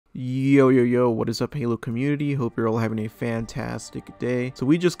Yo, yo, yo, what is up, Halo community? Hope you're all having a fantastic day. So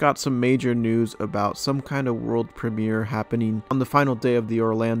we just got some major news about some kind of world premiere happening on the final day of the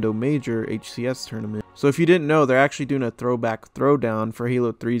Orlando Major HCS tournament. So if you didn't know, they're actually doing a throwback throwdown for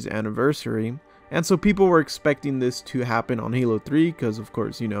Halo 3's anniversary. And so people were expecting this to happen on Halo 3 because of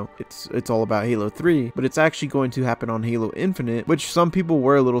course, you know, it's all about Halo 3, but it's actually going to happen on Halo Infinite, which some people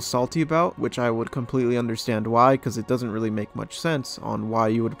were a little salty about, which I would completely understand why, because it doesn't really make much sense on why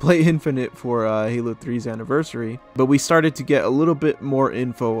you would play Infinite for Halo 3's anniversary. But we started to get a little bit more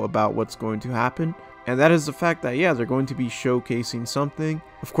info about what's going to happen. And that is the fact that, yeah, they're going to be showcasing something.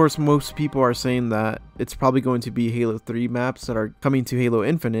 Of course, most people are saying that it's probably going to be Halo 3 maps that are coming to Halo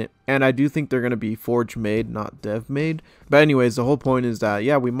Infinite. And I do think they're going to be Forge made, not Dev made. But anyways, the whole point is that,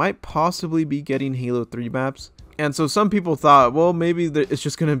 yeah, we might possibly be getting Halo 3 maps. And so some people thought, well, maybe it's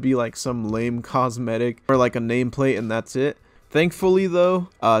just going to be like some lame cosmetic or like a nameplate and that's it. Thankfully, though,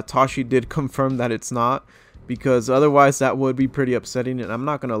 Tashi did confirm that it's not, because otherwise that would be pretty upsetting, and I'm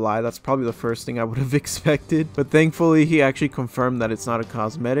not gonna lie, that's probably the first thing I would have expected. But thankfully he actually confirmed that it's not a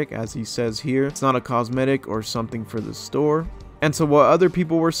cosmetic, as he says here. It's not a cosmetic or something for the store. And so what other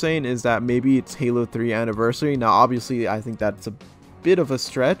people were saying is that maybe it's Halo 3 anniversary. Now obviously I think that's a bit of a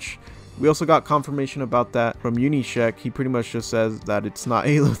stretch. We also got confirmation about that from Unyshek. He pretty much just says that it's not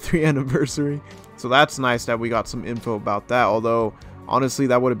Halo 3 anniversary. So that's nice that we got some info about that, although honestly,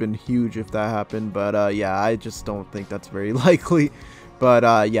 that would have been huge if that happened, but yeah, I just don't think that's very likely.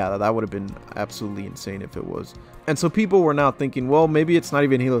 But yeah, that would have been absolutely insane if it was. And so people were now thinking, well, maybe it's not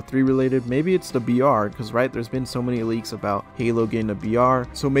even Halo 3 related, maybe it's the BR, because right, there's been so many leaks about Halo getting a BR,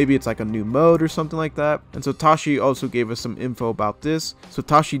 so maybe it's like a new mode or something like that. And so Tashi also gave us some info about this. So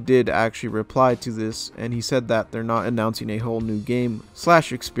Tashi did actually reply to this, and he said that they're not announcing a whole new game /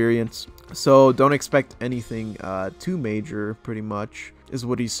 experience. So don't expect anything too major, pretty much, is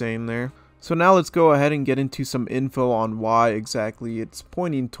what he's saying there. So now let's go ahead and get into some info on why exactly it's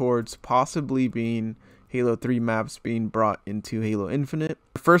pointing towards possibly being Halo 3 maps being brought into Halo Infinite.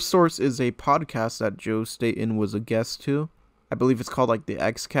 The first source is a podcast that Staten was a guest to. I believe it's called like the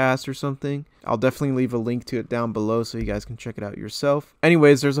X-Cast or something. I'll definitely leave a link to it down below so you guys can check it out yourself.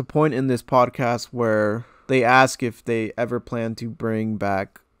 Anyways, there's a point in this podcast where they ask if they ever plan to bring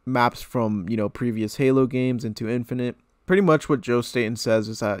back maps from, you know, previous Halo games into Infinite. Pretty much what Staten says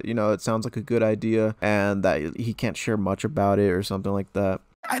is that, you know, it sounds like a good idea and that he can't share much about it or something like that.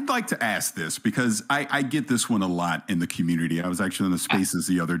 I'd like to ask this because I get this one a lot in the community. I was actually in the spaces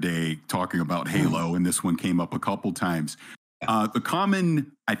the other day talking about Halo, and this one came up a couple times. The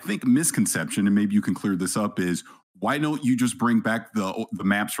common, I think, misconception, and maybe you can clear this up, is why don't you just bring back the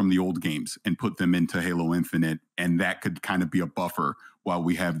maps from the old games and put them into Halo Infinite, and that could kind of be a buffer while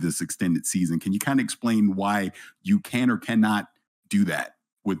we have this extended season? Can you kind of explain why you can or cannot do that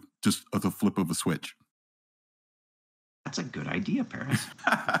with just the flip of a switch? That's a good idea, Paris.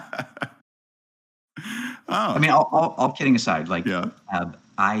 Oh. I mean, all kidding aside, like, yeah.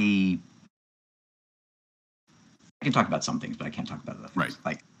 I can talk about some things, but I can't talk about other things. Right.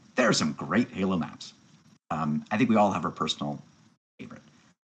 Like, there are some great Halo maps. I think we all have our personal favorite.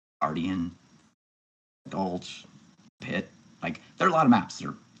 Guardian, Gulch, Pit. Like, there are a lot of maps that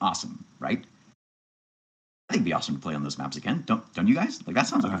are awesome, right? I think it'd be awesome to play on those maps again. Don't you guys? Like, that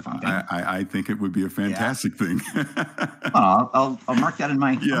sounds like a fun thing. I think it would be a fantastic thing. I'll mark that in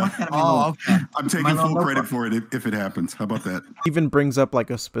my. Yeah. I'm taking full credit for it if it happens. How about that? Even brings up like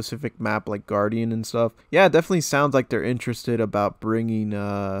a specific map like Guardian and stuff. Yeah, it definitely sounds like they're interested about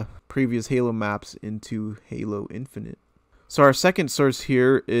bringing previous Halo maps into Halo Infinite. So our second source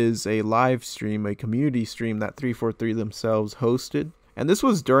here is a live stream, a community stream that 343 themselves hosted. And this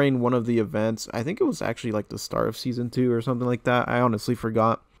was during one of the events. I think it was actually like the start of season 2 or something like that. I honestly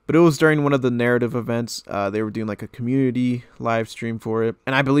forgot. But it was during one of the narrative events. They were doing like a community live stream for it.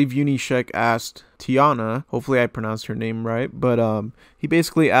 And I believe Unyshek asked Tiana, hopefully I pronounced her name right, but he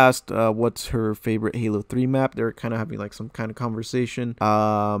basically asked what's her favorite Halo 3 map. They were kind of having like some kind of conversation.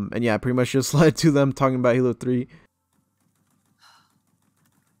 And yeah, pretty much just led to them talking about Halo 3.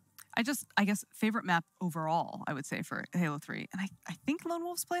 I guess favorite map overall, I would say, for Halo 3. And I think Lone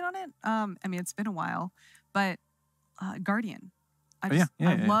Wolf's played on it. I mean, it's been a while, but Guardian. I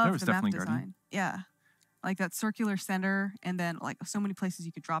love the map design. Guardian. Yeah. Like that circular center, and then like so many places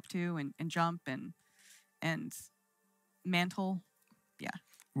you could drop to and jump and mantle. Yeah.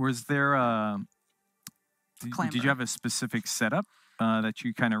 Was there did you have a specific setup that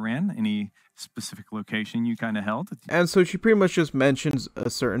you kind of ran? Any specific location you kind of held? And so she pretty much just mentions a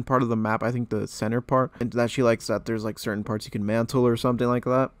certain part of the map, I think the center part, and that she likes that there's like certain parts you can mantle or something like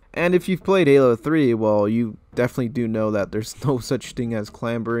that. And if you've played Halo 3, well, you definitely do know that there's no such thing as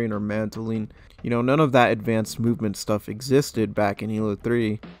clambering or mantling. You know, none of that advanced movement stuff existed back in Halo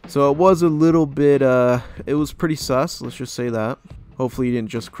 3. So it was a little bit, it was pretty sus, let's just say that. Hopefully you didn't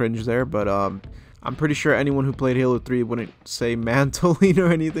just cringe there, but I'm pretty sure anyone who played Halo 3 wouldn't say mantling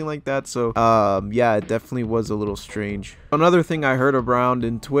or anything like that. So yeah, it definitely was a little strange. Another thing I heard around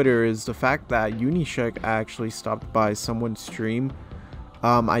in Twitter is the fact that Unyshek actually stopped by someone's stream.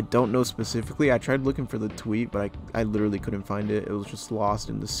 I don't know specifically. I tried looking for the tweet, but I literally couldn't find it. It was just lost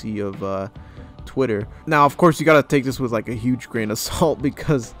in the sea of Twitter. Now, of course, you gotta take this with like a huge grain of salt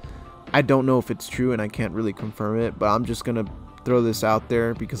because I don't know if it's true and I can't really confirm it, but I'm just gonna throw this out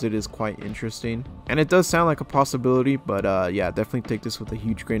there because it is quite interesting and it does sound like a possibility, but yeah, definitely take this with a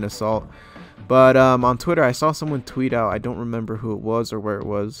huge grain of salt. But on Twitter, I saw someone tweet out, I don't remember who it was or where it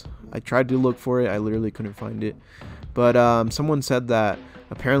was. I tried to look for it, I literally couldn't find it. But someone said that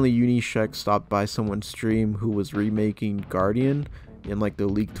apparently Unyshek stopped by someone's stream who was remaking Guardian in like the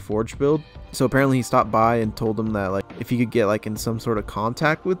leaked Forge build. So apparently he stopped by and told him that like if he could get like in some sort of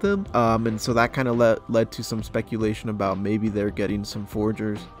contact with him, and so that kind of led to some speculation about maybe they're getting some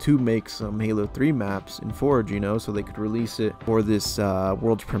forgers to make some Halo 3 maps in Forge, you know, so they could release it for this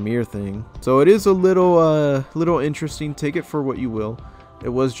world premiere thing. So it is a little interesting. Take it for what you will. It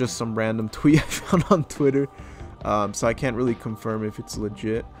was just some random tweet I found on Twitter, so I can't really confirm if it's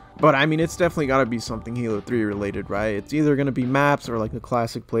legit. But I mean, it's definitely got to be something Halo 3 related, right? It's either going to be maps or like a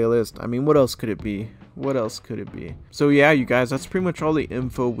classic playlist. I mean, what else could it be? What else could it be? So yeah, you guys, that's pretty much all the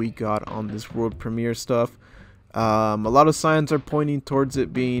info we got on this world premiere stuff. A lot of signs are pointing towards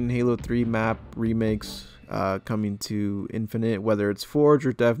it being Halo 3 map remakes coming to Infinite, whether it's Forge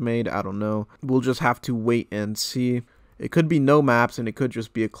or DevMade, I don't know. We'll just have to wait and see. It could be no maps and it could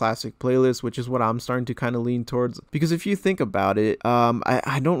just be a classic playlist, which is what I'm starting to kind of lean towards. Because if you think about it,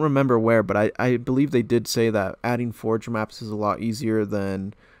 I don't remember where, but I believe they did say that adding Forge maps is a lot easier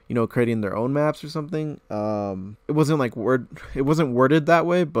than, you know, creating their own maps or something. It wasn't like it wasn't worded that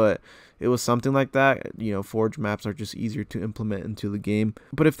way, but it was something like that. You know, Forge maps are just easier to implement into the game.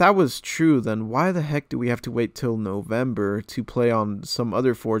 But if that was true, then why the heck do we have to wait till November to play on some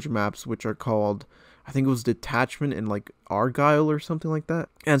other Forge maps, which are called, I think it was Detachment and like Argyle or something like that.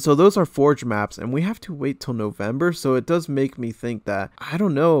 And so those are Forge maps and we have to wait till November. So it does make me think that, I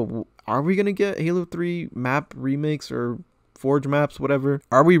don't know, are we going to get Halo 3 map remakes or Forge maps, whatever?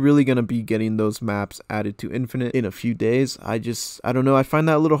 Are we really going to be getting those maps added to Infinite in a few days? I don't know. I find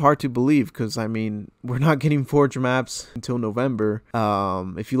that a little hard to believe because, I mean, we're not getting Forge maps until November.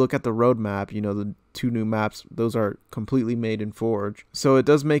 If you look at the roadmap, you know, the 2 new maps, those are completely made in Forge. So it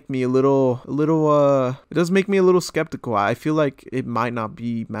does make me a little skeptical. I feel like it might not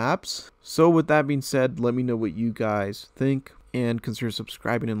be maps. So with that being said, let me know what you guys think and consider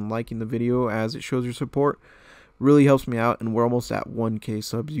subscribing and liking the video as it shows your support. Really helps me out, and we're almost at 1K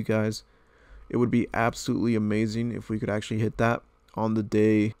subs, you guys. It would be absolutely amazing if we could actually hit that on the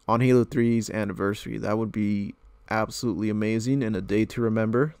day, on Halo 3's anniversary. That would be absolutely amazing and a day to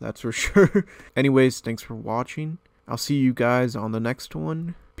remember, that's for sure. Anyways, thanks for watching. I'll see you guys on the next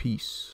one. Peace.